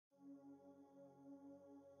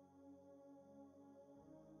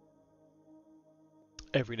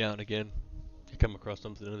Every now and again, you come across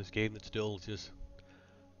something in this game that's still just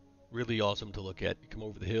really awesome to look at. You come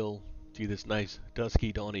over the hill, see this nice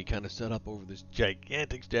dusky dawny kind of setup over this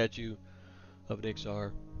gigantic statue of an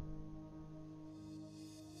XR.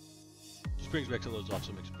 Just brings back some of those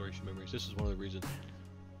awesome exploration memories. This is one of the reasons.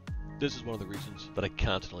 This is one of the reasons that I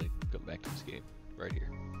constantly come back to this game right here.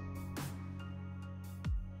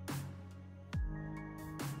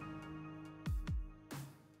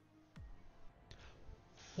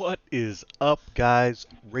 What is up, guys?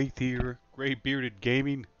 Wraith here, Gray Bearded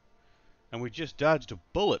Gaming, and we just dodged a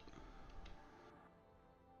bullet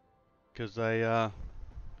because I've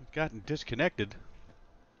gotten disconnected.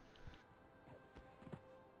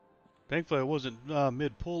 Thankfully, I wasn't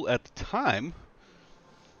mid-pull at the time,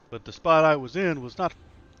 but the spot I was in was not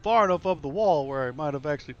far enough up the wall where I might have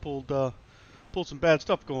actually pulled some bad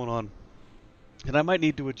stuff going on, and I might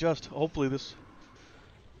need to adjust. Hopefully there's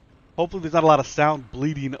not a lot of sound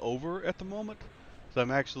bleeding over at the moment. So I'm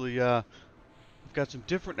actually I've got some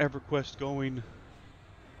different EverQuests going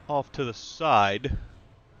off to the side,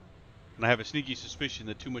 and I have a sneaky suspicion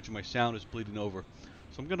that too much of my sound is bleeding over.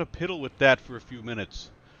 So I'm gonna piddle with that for a few minutes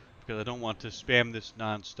because I don't want to spam this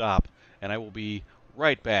non-stop, and I will be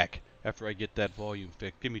right back after I get that volume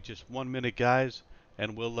fixed. Give me just 1 minute, guys,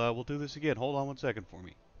 and we'll do this again. Hold on 1 second for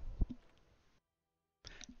me.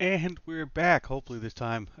 And we're back. Hopefully this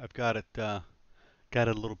time I've got it a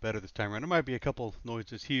little better this time around. There might be a couple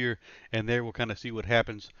noises here and there. We'll kind of see what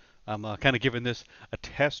happens. I'm kind of giving this a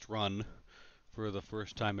test run for the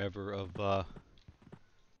first time ever of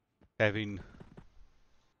having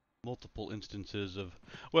multiple instances of.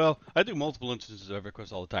 Well, I do multiple instances of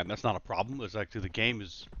EverQuest all the time. That's not a problem. It's actually the game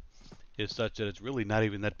is such that it's really not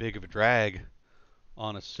even that big of a drag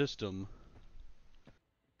on a system.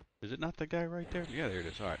 Is it not the guy right there? Yeah, there it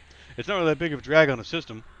is. All right. It's not really that big of a drag on a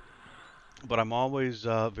system, but I'm always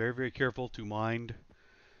very, very careful to mind,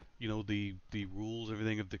 the rules,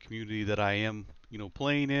 everything of the community that I am,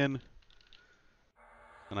 playing in.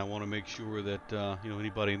 And I want to make sure that,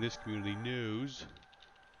 anybody in this community knows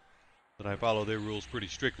that I follow their rules pretty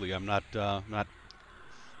strictly. I'm not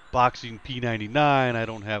boxing P99. I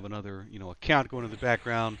don't have another, account going in the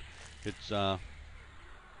background. It's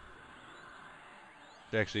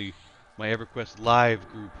actually my EverQuest live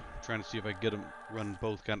group. I'm trying to see if I can get them run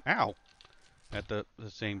both at the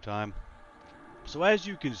same time. So as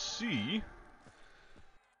you can see,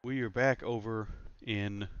 we are back over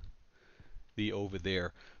in the Overthere.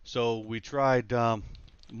 So we tried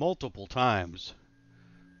multiple times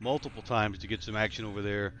to get some action over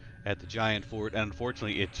there at the giant fort, and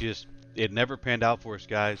unfortunately it never panned out for us,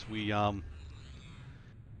 guys. We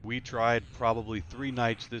tried probably 3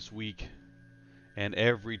 nights this week, and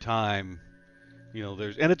every time,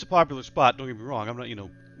 and it's a popular spot, don't get me wrong.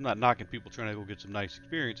 I'm not knocking people trying to go get some nice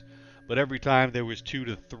experience, but every time there was 2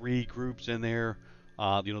 to 3 groups in there.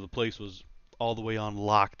 The place was all the way on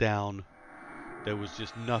lockdown. There was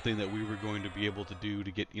just nothing that we were going to be able to do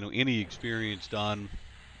to get, any experience done.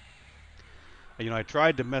 And, I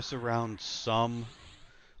tried to mess around some,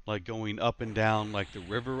 like going up and down like the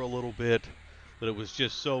river a little bit, but it was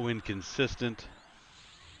just so inconsistent.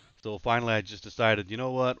 So finally I just decided, you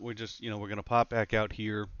know what, we're going to pop back out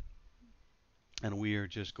here, and we are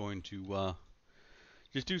just going to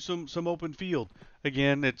just do some open field.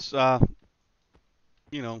 Again, it's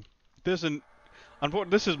this and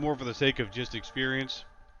unfortunately this is more for the sake of just experience,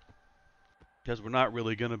 because we're not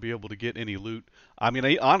really going to be able to get any loot.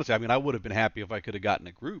 Honestly, I would have been happy if I could have gotten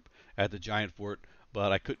a group at the giant fort,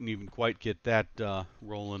 but I couldn't even quite get that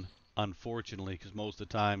rolling, unfortunately, because most of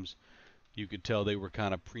the times you could tell they were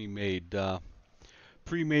kind of pre-made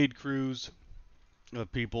crews of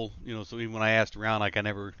people. So even when I asked around, like I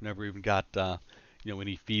never even got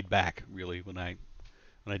any feedback really when I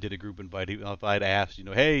did a group invite. If I'd asked,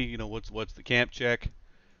 hey, what's the camp check,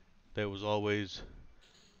 there was always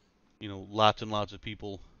lots and lots of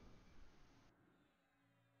people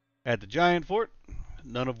at the giant fort,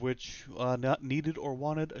 none of which not needed or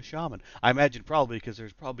wanted a shaman. I imagine probably because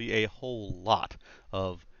there's probably a whole lot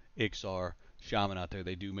of XR shaman out there.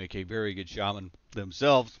 They do make a very good shaman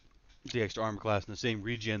themselves. The extra armor class in the same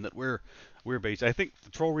region that we're based. I think the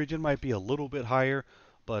troll region might be a little bit higher,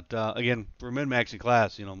 but again, for min-maxing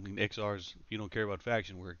class, XRs, if you don't care about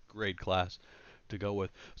faction, we're a great class to go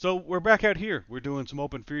with. So we're back out here. We're doing some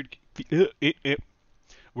open field.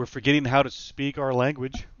 We're forgetting how to speak our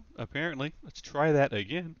language, apparently. Let's try that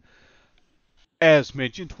again. As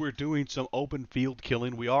mentioned, we're doing some open field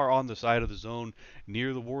killing. We are on the side of the zone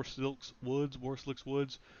near the Warslicks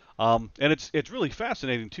Woods. And it's really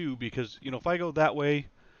fascinating too, because if I go that way,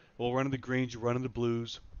 we'll run into the greens, you run into the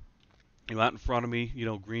blues. out in front of me,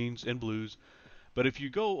 greens and blues. But if you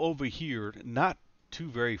go over here, not too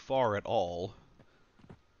very far at all,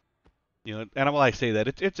 and while I say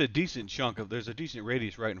that, it's a decent chunk of, there's a decent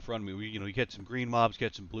radius right in front of me. You get some green mobs,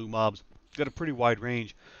 get some blue mobs, got a pretty wide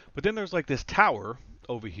range. But then there's like this tower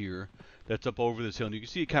over here that's up over this hill, and you can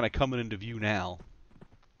see it kind of coming into view now.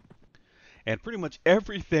 And pretty much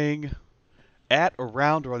everything at,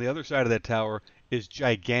 around, or on the other side of that tower is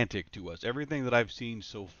gigantic to us. Everything that I've seen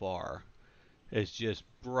so far is just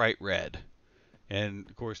bright red. And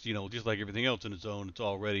of course, just like everything else in the zone, it's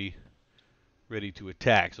already ready to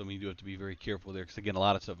attack. So I mean, you do have to be very careful there, because again, a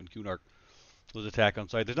lot of stuff in Kunark was attack on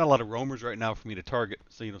site. There's not a lot of roamers right now for me to target.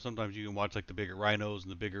 So sometimes you can watch like the bigger rhinos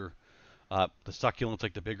and the bigger, the succulents,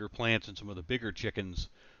 like the bigger plants, and some of the bigger chickens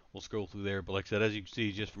will scroll through there. But like I said, as you can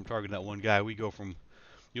see, just from targeting that one guy, we go from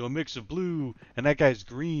a mix of blue and that guy's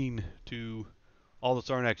green to all the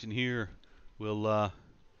Sarnax in here will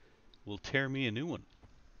tear me a new one.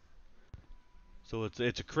 So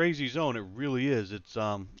it's a crazy zone. It really is. It's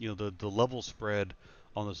the level spread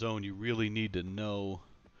on the zone, you really need to know,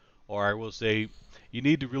 or I will say, you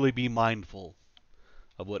need to really be mindful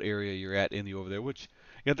of what area you're at in the Overthere. Which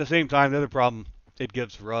at the same time, the other problem it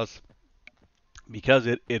gives for us, because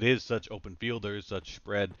it is such open field, there is such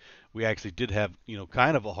spread. We actually did have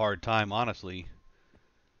kind of a hard time, honestly.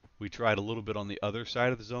 We tried a little bit on the other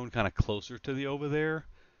side of the zone, kind of closer to the Overthere.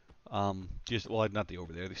 Not the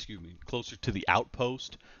Overthere, excuse me, closer to the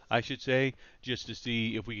outpost, I should say, just to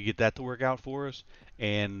see if we could get that to work out for us.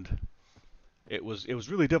 And it was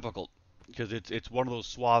really difficult, because it's one of those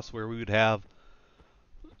swaths where we would have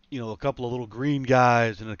a couple of little green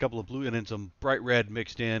guys and a couple of blue, and then some bright red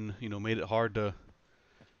mixed in. Made it hard to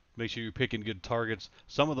make sure you're picking good targets.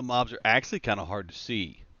 Some of the mobs are actually kind of hard to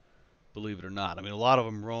see, believe it or not. I mean, a lot of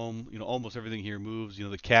them roam. Almost everything here moves.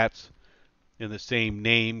 The cats in the same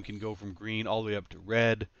name can go from green all the way up to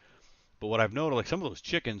red. But what I've noticed, like some of those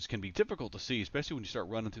chickens can be difficult to see, especially when you start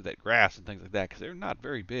running through that grass and things like that, because they're not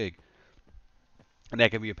very big. And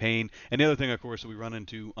that can be a pain. And the other thing, of course, that we run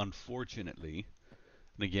into, unfortunately,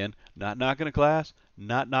 and again, not knocking a class,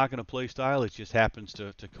 not knocking a play style, it just happens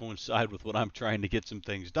to coincide with what I'm trying to get some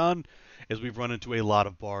things done, is we've run into a lot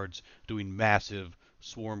of bards doing massive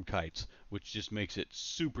swarm kites, which just makes it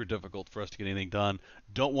super difficult for us to get anything done.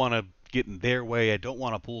 Don't want to get in their way. I don't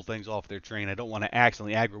want to pull things off their train. I don't want to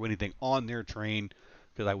accidentally aggro anything on their train,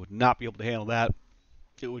 because I would not be able to handle that.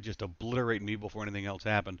 It would just obliterate me before anything else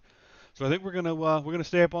happened. So I think we're gonna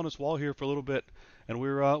stay up on this wall here for a little bit, and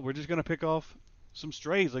we're just gonna pick off some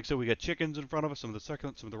strays. Like I said, we got chickens in front of us, some of the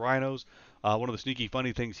succulents, some of the rhinos. One of the sneaky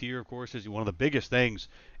funny things here, of course, is one of the biggest things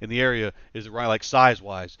in the area is the rhino, like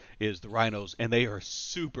size-wise, is the rhinos, and they are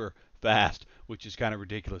super fast, which is kind of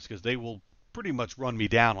ridiculous, because they will pretty much run me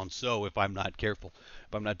down on if I'm not careful,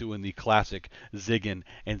 if I'm not doing the classic zigging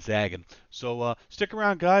and zagging. So stick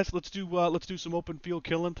around, guys. Let's do some open field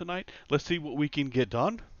killing tonight. Let's see what we can get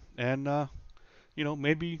done, and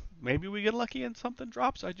maybe we get lucky and something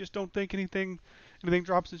drops. I just don't think anything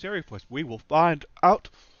drops this area for us. We will find out.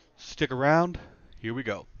 Stick around. Here we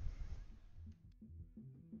go.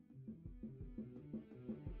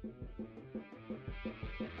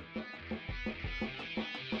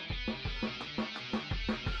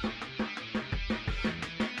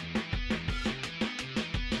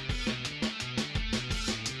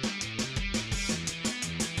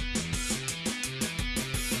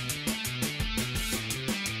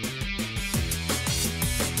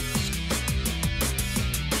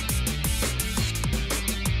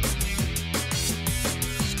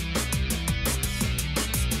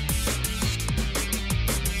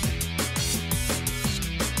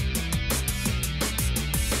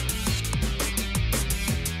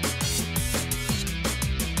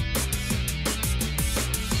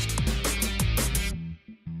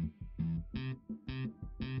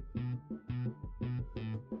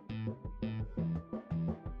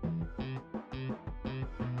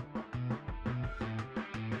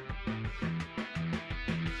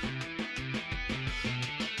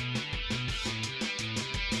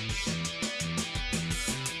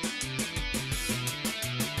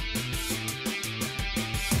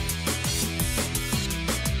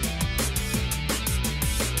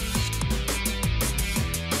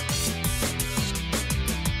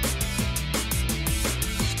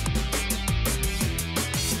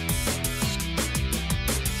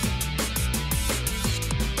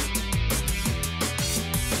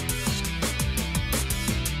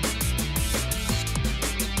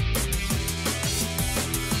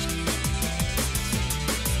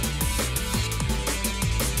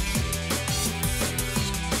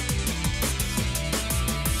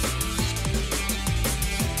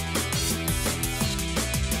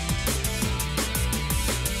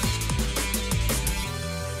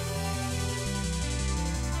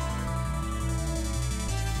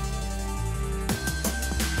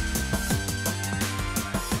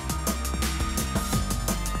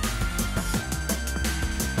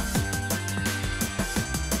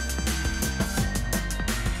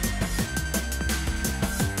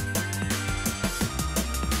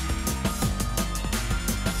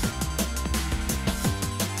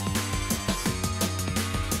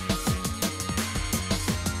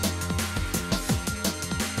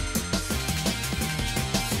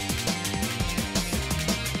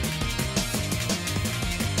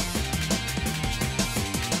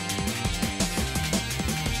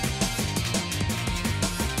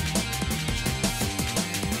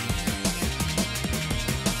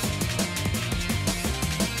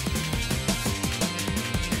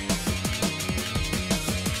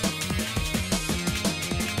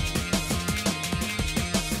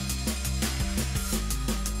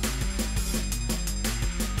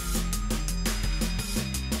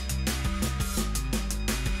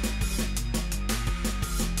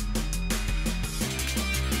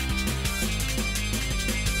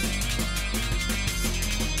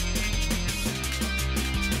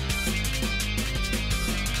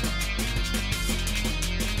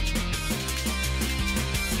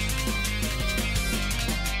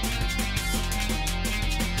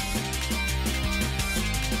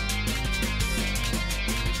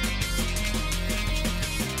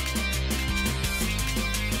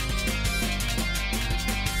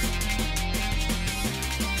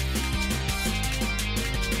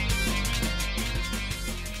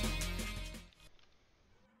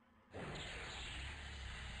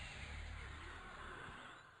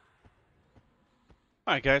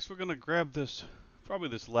 Alright guys, we're gonna grab this, probably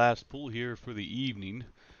this last pull here for the evening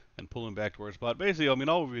and pulling back to our spot. Basically, I mean,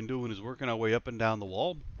 all we've been doing is working our way up and down the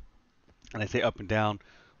wall. And I say up and down,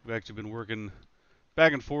 we've actually been working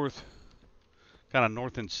back and forth, kind of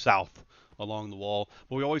north and south along the wall.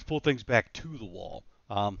 But we always pull things back to the wall.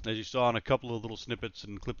 As you saw in a couple of little snippets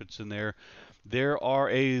and clippets in there are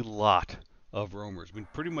a lot of roamers. I mean,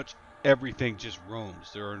 pretty much everything just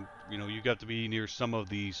roams. There are, you got to be near some of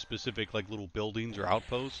the specific like little buildings or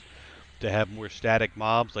outposts to have more static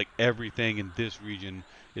mobs. Like everything in this region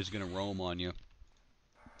is going to roam on you.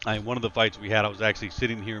 One of the fights we had, I was actually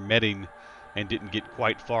sitting here medding and didn't get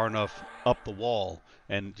quite far enough up the wall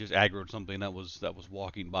and just aggroed something that was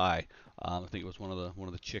walking by. I think it was one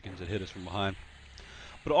of the chickens that hit us from behind.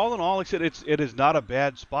 But all in all, like I said, it is not a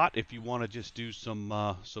bad spot if you want to just do some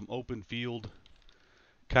open field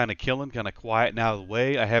kind of killing, kind of quiet and out of the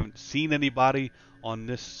way. I haven't seen anybody on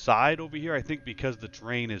this side over here. I think because the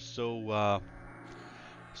terrain is so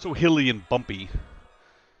hilly and bumpy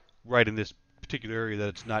right in this particular area that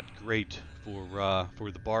it's not great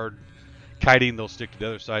for the bard kiting. They'll stick to the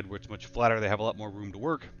other side where it's much flatter. They have a lot more room to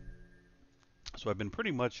work. So I've been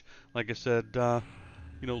pretty much, like I said,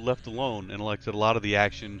 left alone. And like I said, a lot of the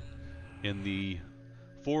action in the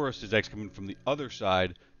forest is actually coming from the other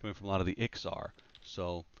side, coming from a lot of the Ixar.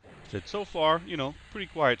 So, so far, pretty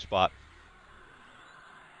quiet spot.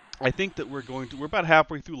 I think that we're about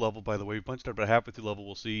halfway through level, by the way. We punched out about halfway through level.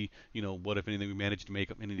 We'll see, what, if anything, we managed to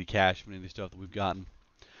make up any of the cash from any of the stuff that we've gotten.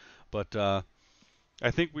 But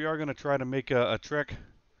I think we are going to try to make a trek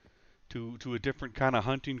to a different kind of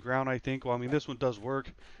hunting ground, I think. Well, I mean, this one does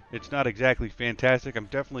work. It's not exactly fantastic. I'm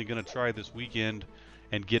definitely going to try this weekend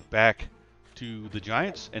and get back to the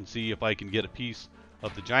Giants and see if I can get a piece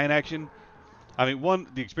of the Giant action. I mean, one,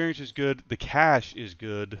 the experience is good, the cash is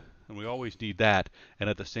good, and we always need that. And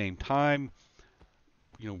at the same time,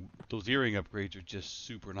 those earring upgrades are just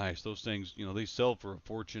super nice. Those things, they sell for a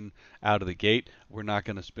fortune out of the gate. We're not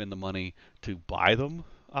going to spend the money to buy them,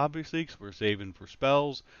 obviously, because we're saving for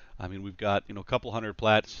spells. I mean, we've got, a couple hundred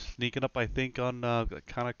plats sneaking up, I think, on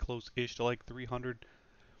kind of close-ish to like 300.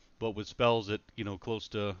 But with spells at, close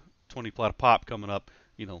to 20 plat a pop coming up,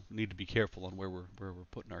 need to be careful on where we're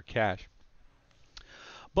putting our cash.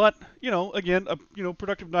 But, again, a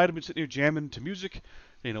productive night. I've been sitting here jamming to music.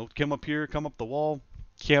 Come up here, come up the wall,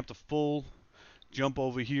 camp the full, jump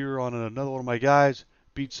over here on another one of my guys,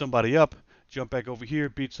 beat somebody up, jump back over here,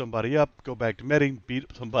 beat somebody up, go back to medding, beat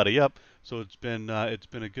somebody up. So it's been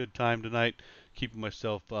a good time tonight, keeping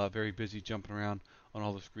myself very busy jumping around on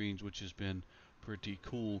all the screens, which has been pretty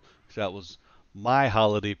cool. So that was my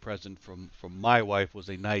holiday present from my wife. Was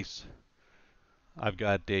a nice. I've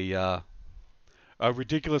got a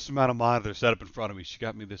ridiculous amount of monitors set up in front of me. She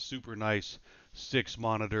got me this super nice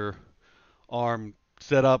 6-monitor arm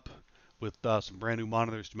set up with some brand new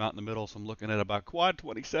monitors to mount in the middle. So I'm looking at about quad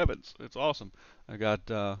 27s. It's awesome. I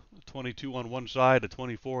got 22 on one side, a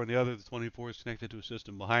 24 on the other. The 24 is connected to a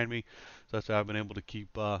system behind me. So that's how I've been able to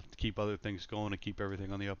keep other things going and keep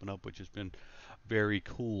everything on the up and up, which has been very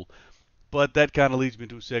cool. But that kind of leads me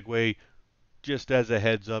to a segue. Just as a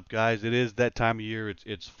heads up, guys, it is that time of year.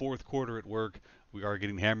 It's fourth quarter at work. We are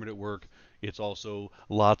getting hammered at work. It's also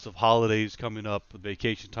lots of holidays coming up,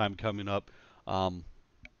 vacation time coming up.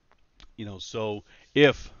 So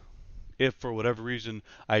if for whatever reason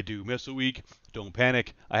I do miss a week, don't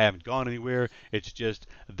panic. I haven't gone anywhere. It's just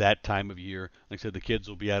that time of year. Like I said, the kids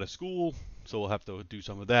will be out of school, so we'll have to do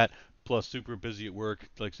some of that. Plus, super busy at work,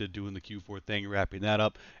 like I said, doing the Q4 thing, wrapping that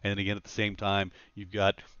up. And then again, at the same time, you've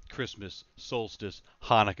got Christmas, solstice,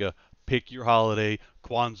 Hanukkah. Pick your holiday,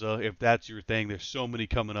 Kwanzaa, if that's your thing. There's so many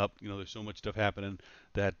coming up. There's so much stuff happening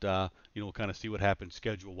that we'll kind of see what happens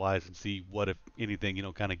schedule-wise and see what, if anything,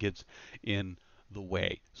 kind of gets in the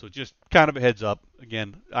way. So just kind of a heads up.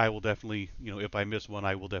 Again, I will definitely, if I miss one,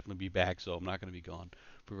 I will definitely be back. So I'm not going to be gone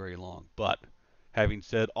for very long. But having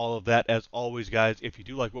said all of that, as always, guys, if you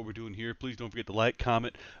do like what we're doing here, please don't forget to like,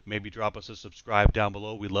 comment, maybe drop us a subscribe down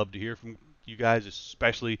below. We'd love to hear from you guys,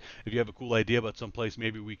 especially if you have a cool idea about some place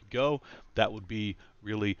maybe we could go. That would be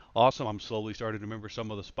really awesome. I'm slowly starting to remember some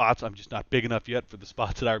of the spots. I'm just not big enough yet for the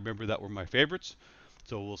spots that I remember that were my favorites.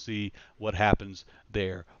 So we'll see what happens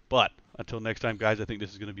there. But until next time, guys, I think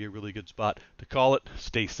this is going to be a really good spot to call it.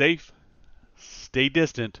 Stay safe, stay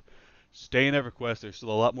distant, stay in EverQuest. There's still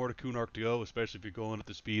a lot more to Kunark to go, especially if you're going at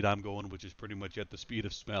the speed I'm going, which is pretty much at the speed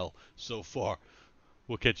of smell so far.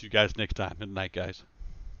 We'll catch you guys next time. Good night, guys.